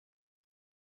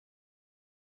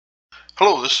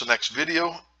Hello, this is the next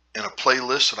video in a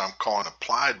playlist that I'm calling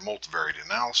Applied Multivariate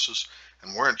Analysis,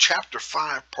 and we're in Chapter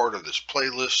 5, part of this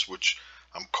playlist, which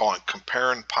I'm calling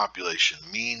Comparing Population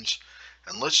Means.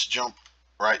 And let's jump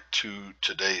right to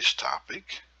today's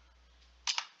topic,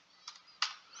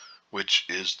 which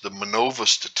is the MANOVA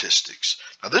statistics.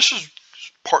 Now this is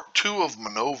part 2 of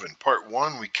MANOVA. In part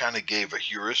 1, we kind of gave a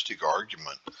heuristic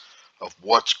argument of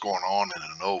what's going on in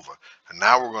ANOVA, and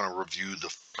now we're going to review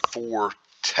the four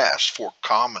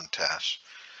common tests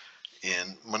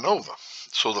in MANOVA.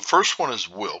 So the first one is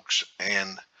Wilks,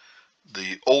 and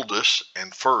the oldest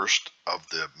and first of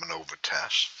the MANOVA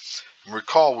tests. And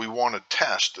recall, we want to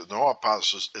test, the null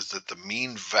hypothesis is that the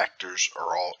mean vectors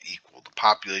are all equal. The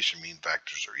population mean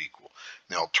vectors are equal.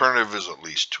 The alternative is at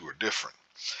least two are different.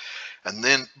 And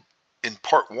then in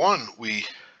part 1, we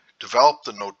developed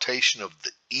the notation of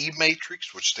the E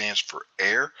matrix, which stands for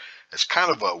air. It's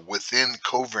kind of a within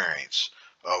covariance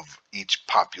of each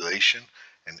population,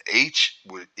 and H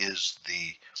is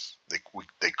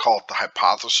they call it the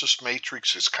hypothesis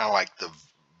matrix. It's kind of like the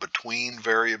between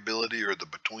variability or the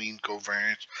between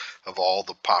covariance of all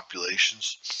the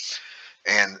populations,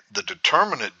 and the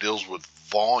determinant deals with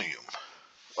volume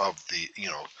of the,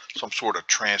 some sort of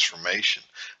transformation.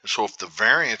 And so if the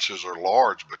variances are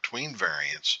large between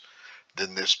variants,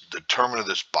 then this determinant of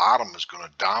this bottom is going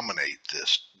to dominate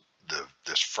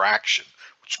this fraction,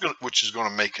 which is going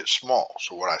to make it small.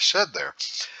 So what I said there,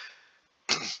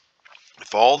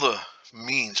 if all the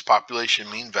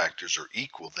population mean vectors are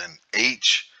equal, then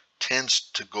H tends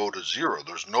to go to 0.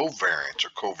 There's no variance or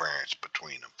covariance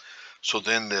between them. So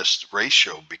then this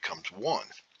ratio becomes 1,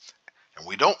 and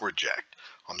we don't reject.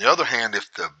 On the other hand,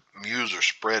 if the mu's are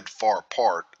spread far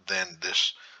apart, then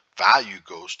this value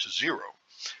goes to 0.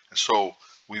 And so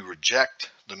we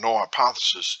reject the null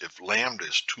hypothesis if lambda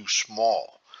is too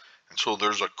small. And so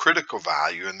there's a critical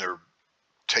value, and they're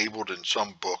tabled in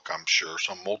some book, I'm sure,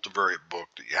 some multivariate book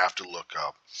that you have to look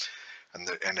up.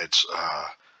 And it's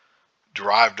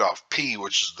derived off P,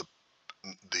 which is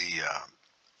the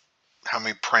how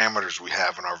many parameters we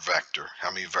have in our vector,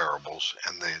 how many variables,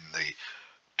 and then the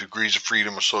degrees of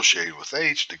freedom associated with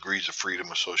H, degrees of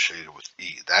freedom associated with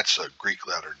E. That's a Greek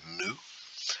letter nu.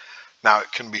 Now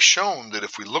it can be shown that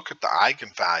if we look at the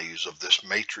eigenvalues of this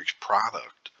matrix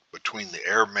product between the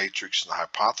error matrix and the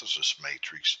hypothesis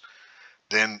matrix,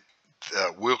 then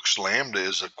Wilks lambda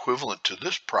is equivalent to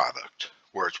this product,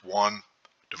 where it's 1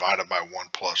 divided by 1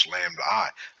 plus lambda I.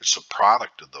 It's the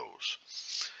product of those.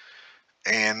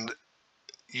 And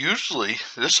usually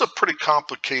this is a pretty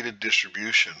complicated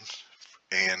distribution,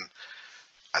 and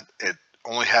it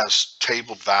only has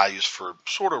tabled values for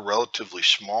sort of relatively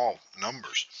small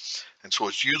numbers. And so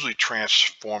it's usually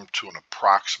transformed to an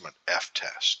approximate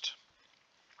F-test.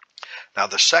 Now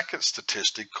the second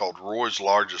statistic, called Roy's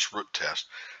largest root test,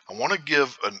 I want to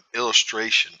give an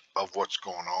illustration of what's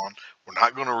going on. We're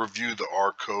not going to review the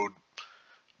R code,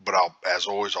 but as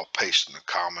always, I'll paste in the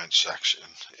comment section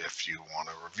if you want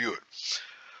to review it.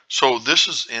 So this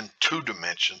is in 2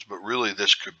 dimensions, but really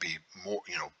this could be more,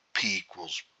 P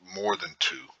equals more than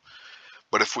 2.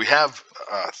 But if we have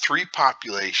 3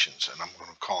 populations, and I'm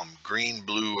going to call them green,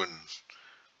 blue, and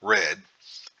red,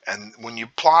 and when you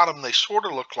plot them, they sort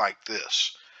of look like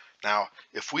this. Now,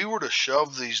 if we were to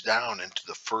shove these down into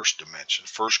the first dimension,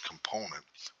 first component,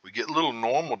 we get little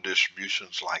normal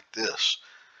distributions like this.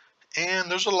 And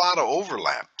there's a lot of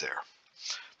overlap there.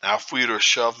 Now, if we were to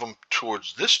shove them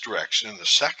towards this direction in the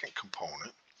second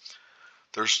component,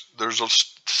 there's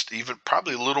even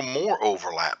probably a little more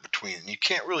overlap between them. You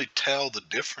can't really tell the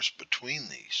difference between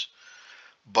these.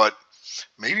 But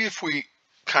maybe if we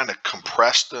kind of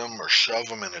compress them or shove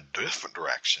them in a different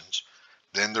directions,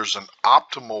 then there's an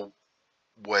optimal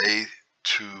way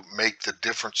to make the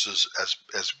differences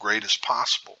as great as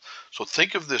possible. So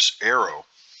think of this arrow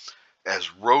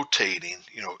as rotating,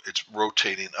 it's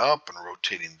rotating up and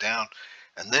rotating down.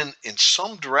 And then in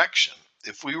some direction,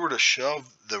 if we were to shove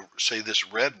say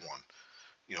this red one,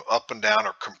 up and down,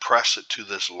 or compress it to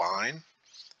this line,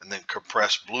 and then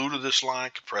compress blue to this line,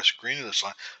 compress green to this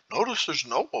line, notice there's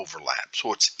no overlap.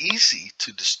 So it's easy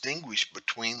to distinguish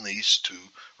between these two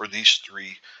or these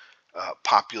 3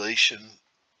 population,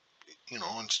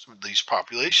 these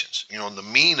populations. And the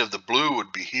mean of the blue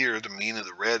would be here, the mean of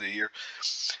the red here.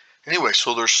 Anyway,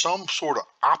 so there's some sort of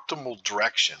optimal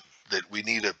direction that we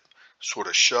need to sort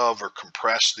of shove or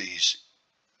compress these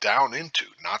down into.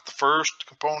 Not the first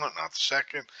component, not the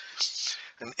second.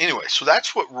 And anyway, so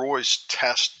that's what Roy's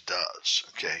test does,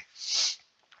 okay?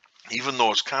 Even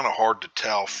though it's kind of hard to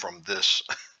tell from this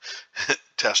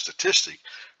test statistic,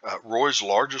 Roy's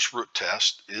largest root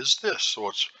test is this. So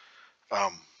it's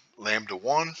lambda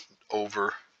 1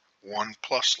 over 1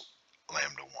 plus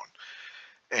lambda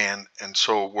 1. And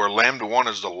so where lambda 1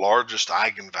 is the largest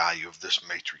eigenvalue of this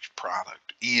matrix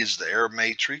product, E is the error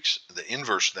matrix, the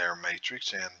inverse of the error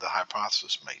matrix, and the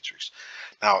hypothesis matrix.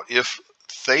 Now, if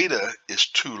theta is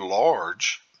too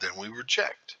large, then we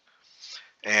reject.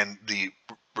 And the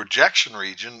rejection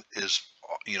region is,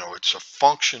 it's a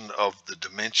function of the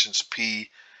dimensions P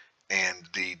and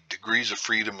the degrees of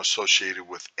freedom associated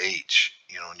with H,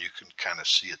 and you can kind of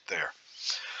see it there.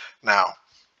 Now,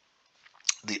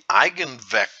 the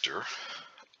eigenvector,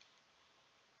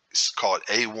 call it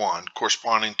A1,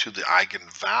 corresponding to the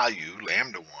eigenvalue,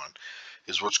 lambda 1,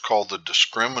 is what's called the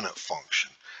discriminant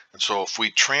function. And so if we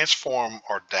transform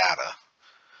our data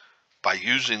by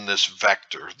using this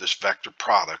vector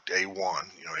product, A1,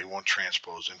 A1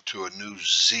 transpose, into a new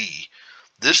Z,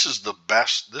 this is the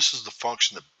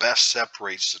function that best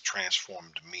separates the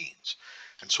transformed means.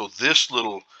 And so this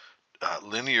little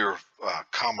linear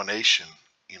combination,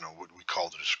 what we call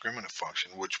the discriminant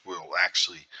function, which we'll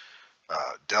actually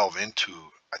delve into,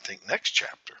 I think, next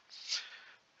chapter.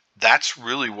 That's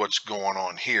really what's going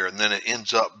on here, and then it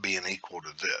ends up being equal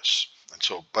to this. And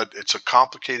so, but it's a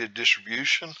complicated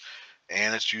distribution,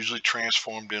 and it's usually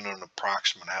transformed into an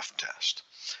approximate F-test.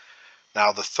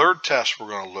 Now, the third test we're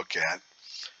going to look at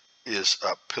is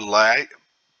Pillai's,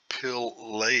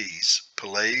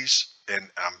 and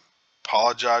I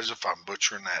apologize if I'm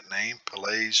butchering that name,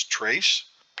 Pillai's trace,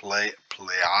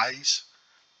 Pillai's.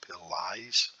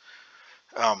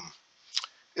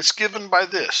 It's given by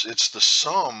this. It's the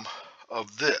sum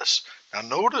of this. Now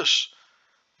notice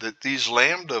that these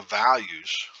lambda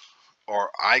values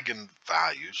are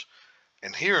eigenvalues,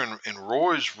 and here in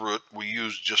Roy's root we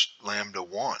use just lambda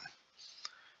 1.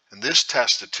 In this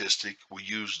test statistic we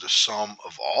use the sum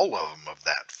of all of them of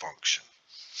that function.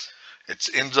 It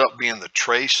ends up being the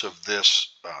trace of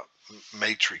this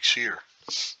matrix here.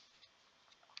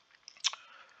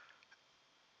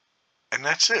 And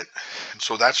that's it. And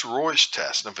so that's Roy's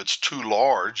test. And if it's too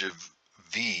large, if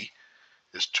V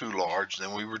is too large,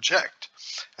 then we reject.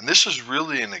 And this is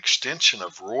really an extension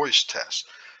of Roy's test.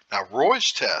 Now,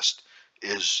 Roy's test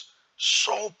is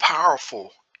so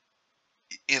powerful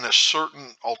in a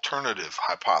certain alternative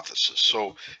hypothesis.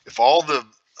 So if all the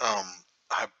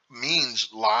means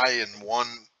lie in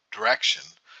one direction,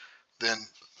 then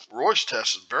Roy's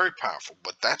test is very powerful,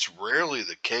 but that's rarely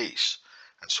the case.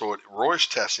 And so Roy's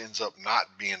test ends up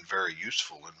not being very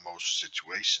useful in most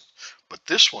situations, but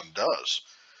this one does.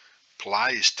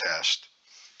 Pillai's test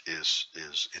is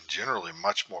generally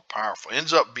much more powerful.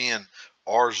 Ends up being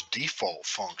R's default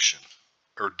function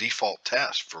or default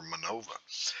test for MANOVA.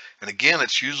 And again,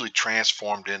 it's usually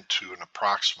transformed into an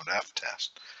approximate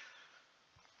F-test.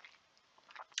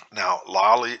 Now,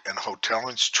 Lawley and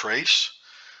Hoteling's trace.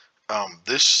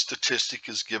 This statistic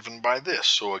is given by this.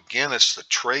 So again, it's the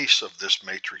trace of this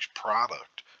matrix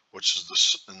product, which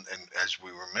is and as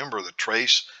we remember, the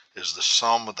trace is the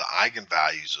sum of the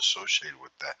eigenvalues associated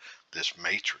with this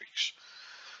matrix.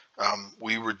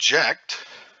 We reject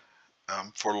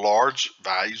for large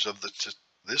values of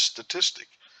this statistic.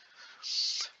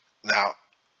 Now,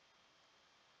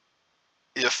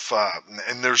 if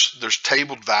and there's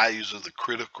tabled values of the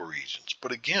critical regions,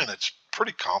 but again, it's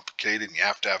pretty complicated and you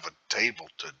have to have a table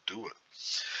to do it.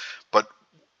 But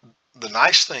the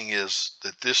nice thing is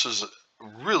that this is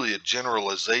really a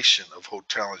generalization of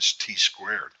Hoteling's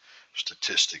t-squared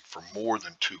statistic for more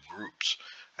than two groups.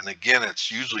 And again, it's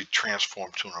usually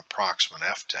transformed to an approximate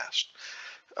F-test.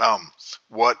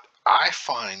 What I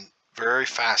find very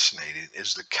fascinating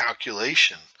is the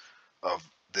calculation of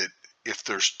that if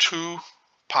there's two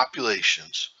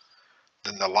populations,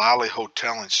 then the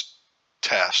Lawley-Hoteling's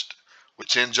test,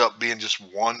 which ends up being just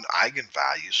one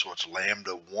eigenvalue, so it's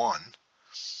lambda 1,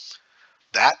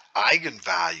 that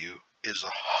eigenvalue is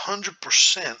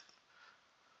 100%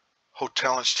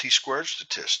 Hoteling's t-squared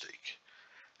statistic.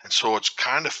 And so it's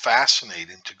kind of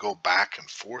fascinating to go back and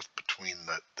forth between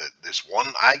this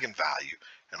one eigenvalue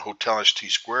and Hoteling's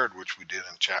t-squared, which we did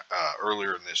in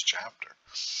earlier in this chapter.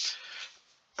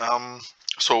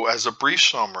 So as a brief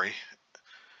summary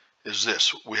is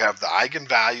this: we have the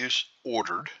eigenvalues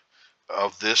ordered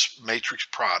of this matrix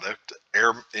product,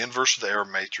 inverse of the error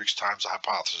matrix times the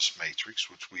hypothesis matrix,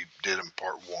 which we did in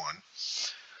part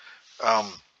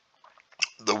 1.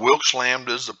 The Wilks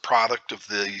lambda is the product of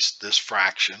this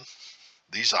fraction,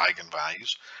 these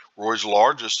eigenvalues. Roy's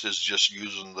largest is just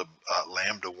using the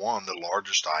lambda 1, the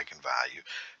largest eigenvalue.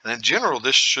 And in general,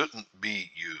 this shouldn't be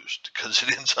used because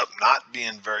it ends up not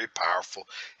being very powerful,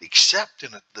 except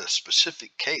in the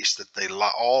specific case that they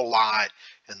all lie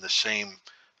in the same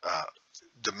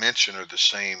dimension or the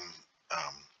same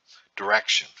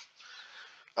direction.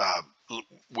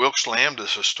 Wilks lambda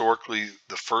is historically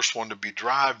the first one to be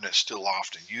derived, and it's still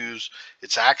often used.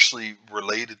 It's actually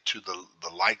related to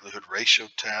the likelihood ratio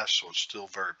test, so it's still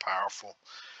very powerful.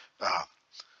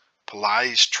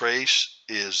 Pillai's trace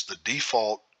is the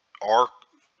default R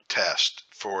test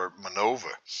for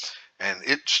MANOVA, and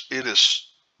it has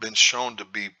been shown to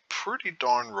be pretty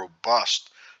darn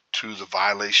robust to the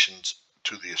violations,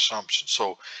 to the assumption.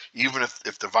 So even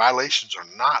if the violations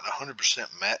are not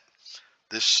 100% met,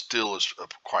 this still is a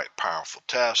quite powerful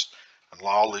test, and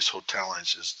Lawley's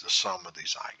Hotellines is the sum of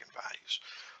these eigenvalues.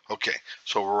 Okay,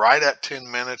 so we're right at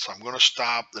 10 minutes. I'm going to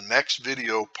stop. The next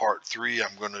video, part 3,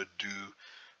 I'm going to do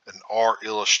an R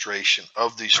illustration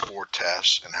of these 4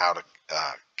 tests and how to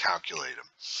calculate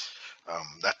them.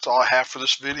 That's all I have for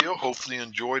this video. Hopefully you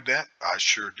enjoyed that. I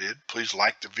sure did. Please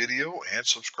like the video and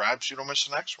subscribe so you don't miss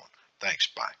the next one. Thanks.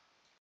 Bye.